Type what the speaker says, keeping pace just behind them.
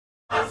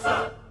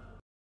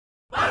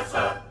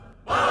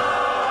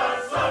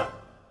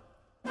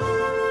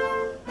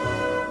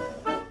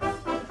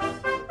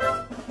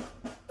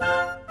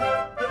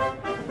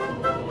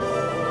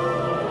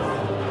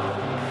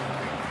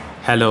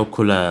Hello,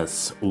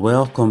 coolers.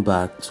 Welcome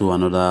back to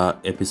another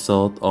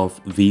episode of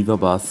Viva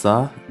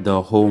Barça, the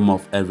home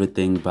of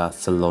everything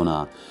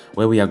Barcelona,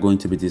 where we are going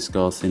to be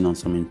discussing on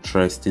some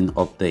interesting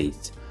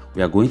updates.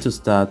 We are going to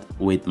start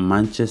with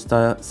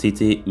Manchester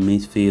City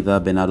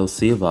midfielder Benardo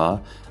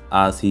Silva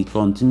as he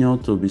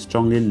continued to be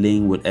strongly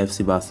linked with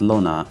FC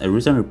Barcelona. A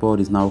recent report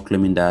is now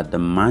claiming that the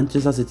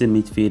Manchester City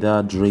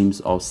midfielder dreams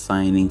of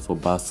signing for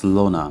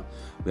Barcelona.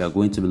 We are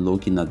going to be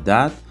looking at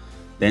that.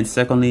 Then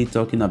secondly,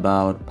 talking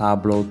about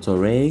Pablo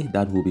Torres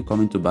that will be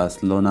coming to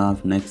Barcelona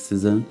next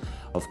season.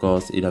 Of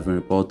course, it has been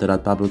reported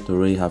that Pablo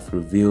Torres have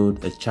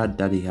revealed a chat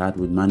that he had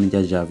with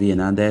manager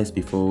Xavi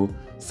before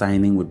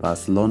signing with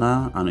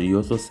Barcelona, and he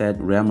also said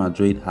Real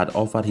Madrid had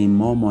offered him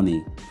more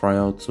money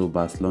prior to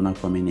Barcelona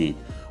coming in.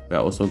 We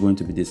are also going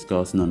to be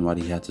discussing on what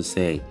he had to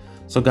say.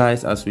 So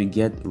guys, as we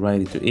get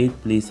right into it,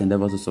 please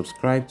endeavor to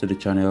subscribe to the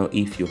channel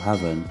if you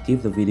haven't.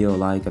 Give the video a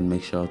like and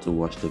make sure to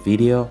watch the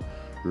video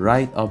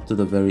right up to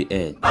the very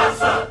end.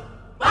 Barça,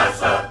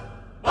 Barça,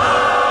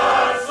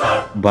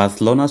 Barça.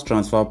 Barcelona's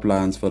transfer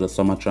plans for the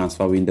summer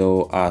transfer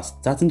window are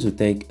starting to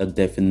take a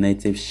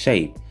definitive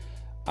shape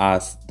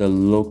as they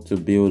look to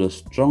build a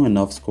strong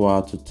enough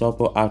squad to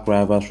topple arch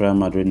rivals Real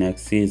Madrid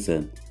next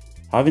season.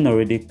 Having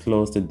already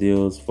closed the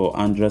deals for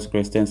Andres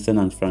Christensen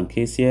and Frank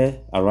Kessié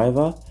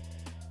arrival,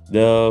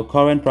 the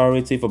current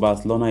priority for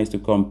Barcelona is to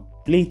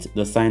complete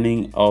the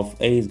signing of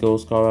ace goal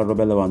scorer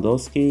Robert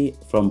Lewandowski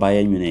from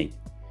Bayern Munich.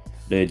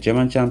 The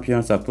German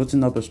champions are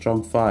putting up a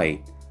strong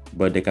fight,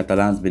 but the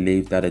Catalans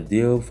believe that a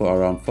deal for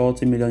around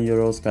 40 million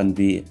euros can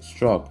be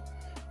struck,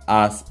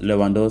 as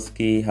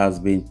Lewandowski has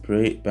been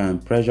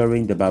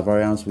pressuring the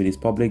Bavarians with his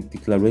public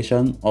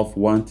declaration of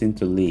wanting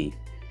to leave.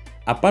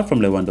 Apart from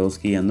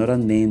Lewandowski, another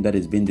name that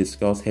is being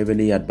discussed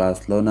heavily at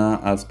Barcelona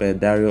as per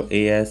Diario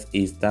AS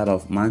is that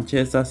of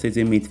Manchester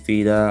City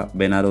midfielder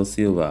Benardo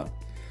Silva.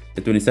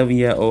 The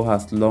 27-year-old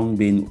has long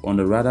been on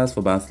the radars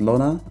for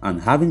Barcelona,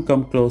 and having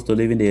come close to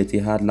leaving the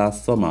Etihad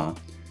last summer,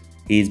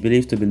 he is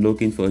believed to be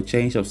looking for a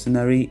change of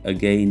scenery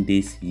again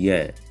this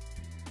year.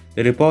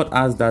 The report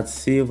adds that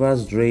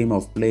Silva's dream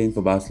of playing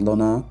for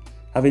Barcelona,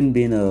 having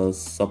been a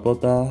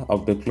supporter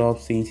of the club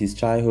since his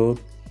childhood.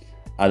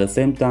 At the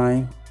same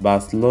time,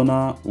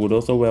 Barcelona would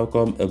also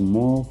welcome a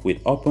move with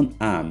open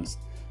arms,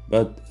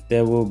 but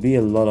there will be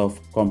a lot of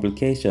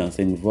complications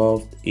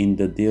involved in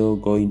the deal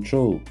going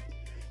through.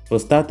 For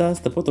starters,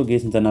 the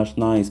Portuguese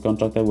international is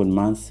contracted with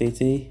Man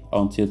City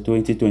until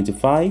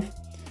 2025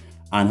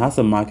 and has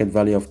a market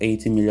value of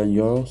 80 million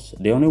euros.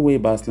 The only way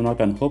Barcelona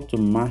can hope to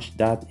match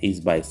that is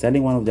by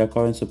selling one of their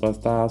current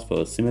superstars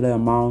for a similar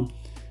amount,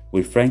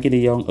 with Frankie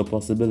de Jong a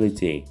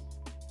possibility.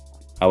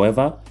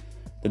 However,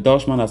 the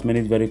Dutchman has made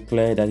it very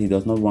clear that he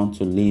does not want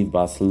to leave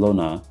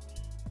Barcelona,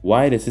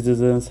 while the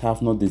citizens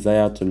have no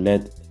desire to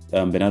let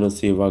Benardo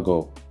Silva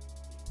go,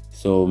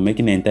 so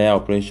making the entire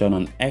operation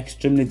an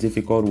extremely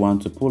difficult one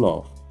to pull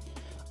off.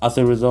 As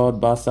a result,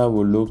 Barca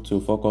will look to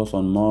focus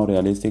on more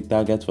realistic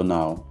targets for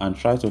now and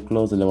try to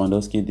close the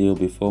Lewandowski deal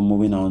before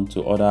moving on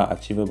to other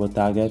achievable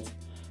targets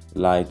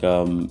like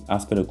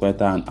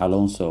Azpilicueta and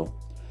Alonso.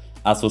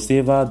 As for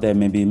Silva, there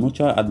may be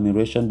mutual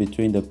admiration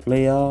between the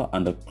player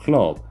and the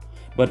club,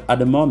 but at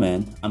the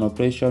moment, an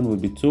operation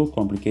would be too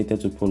complicated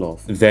to pull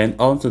off. Then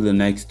on to the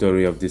next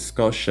story of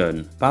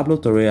discussion. Pablo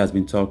Torres has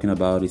been talking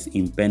about his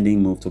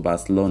impending move to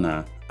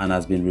Barcelona and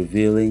has been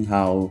revealing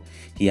how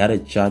he had a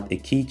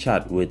key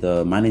chat with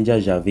manager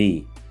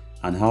Xavi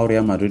and how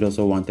Real Madrid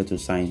also wanted to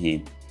sign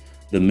him.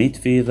 The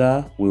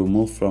midfielder will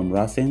move from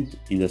Racing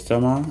in the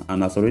summer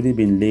and has already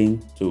been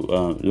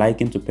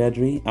likened to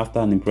Pedri after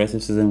an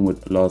impressive season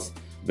with Los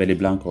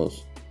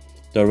Verdiblancos.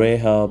 Torres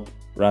helped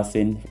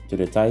Racing to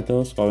the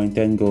title, scoring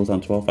 10 goals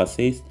and 12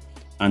 assists,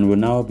 and will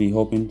now be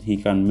hoping he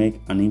can make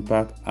an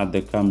impact at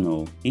the Camp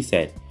Nou. He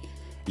said,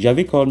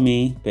 "Xavi called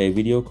me per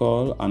video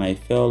call and I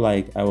felt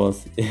like I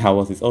was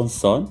his own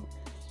son."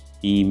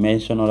 He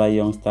mentioned other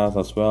youngsters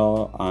as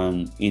well,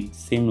 and it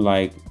seemed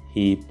like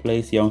he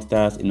placed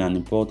youngsters in an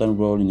important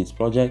role in his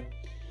project.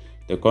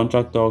 The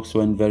contract talks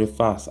went very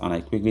fast and I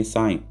quickly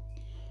signed.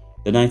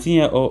 The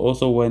 19-year-old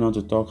also went on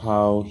to talk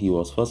how he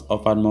was first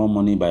offered more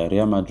money by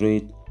Real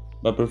Madrid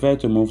but preferred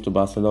to move to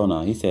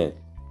Barcelona. He said,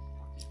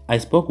 "I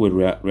spoke with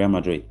Real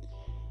Madrid,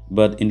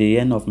 but in the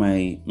end of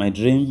my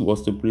dream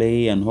was to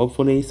play and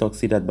hopefully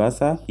succeed at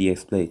Barca," he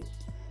explained.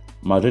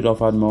 "Madrid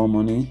offered more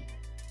money,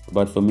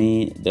 but for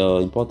me,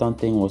 the important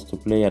thing was to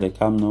play at the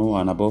Camp Nou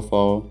and above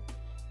all,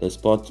 the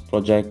sports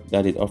project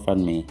that it offered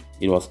me.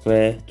 It was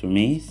clear to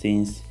me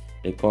since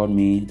they called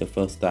me the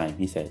first time,"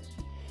 he said.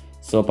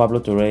 So Pablo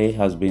Torres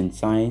has been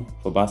signed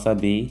for Barca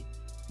B,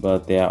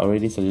 but there are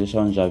already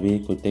suggestions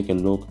Xavi could take a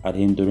look at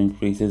him during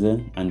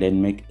pre-season and then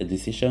make a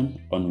decision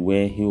on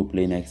where he will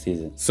play next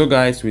season. So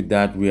guys, with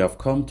that, we have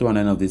come to an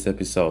end of this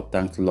episode.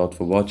 Thanks a lot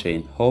for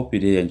watching. Hope you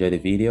did enjoy the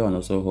video and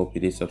also hope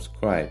you did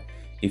subscribe.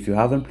 If you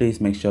haven't,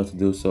 please make sure to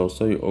do so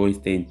you always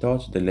stay in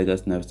touch with the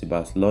latest news to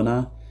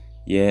Barcelona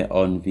here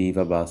on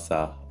Viva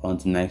Barça.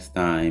 Until next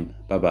time,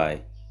 bye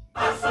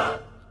bye.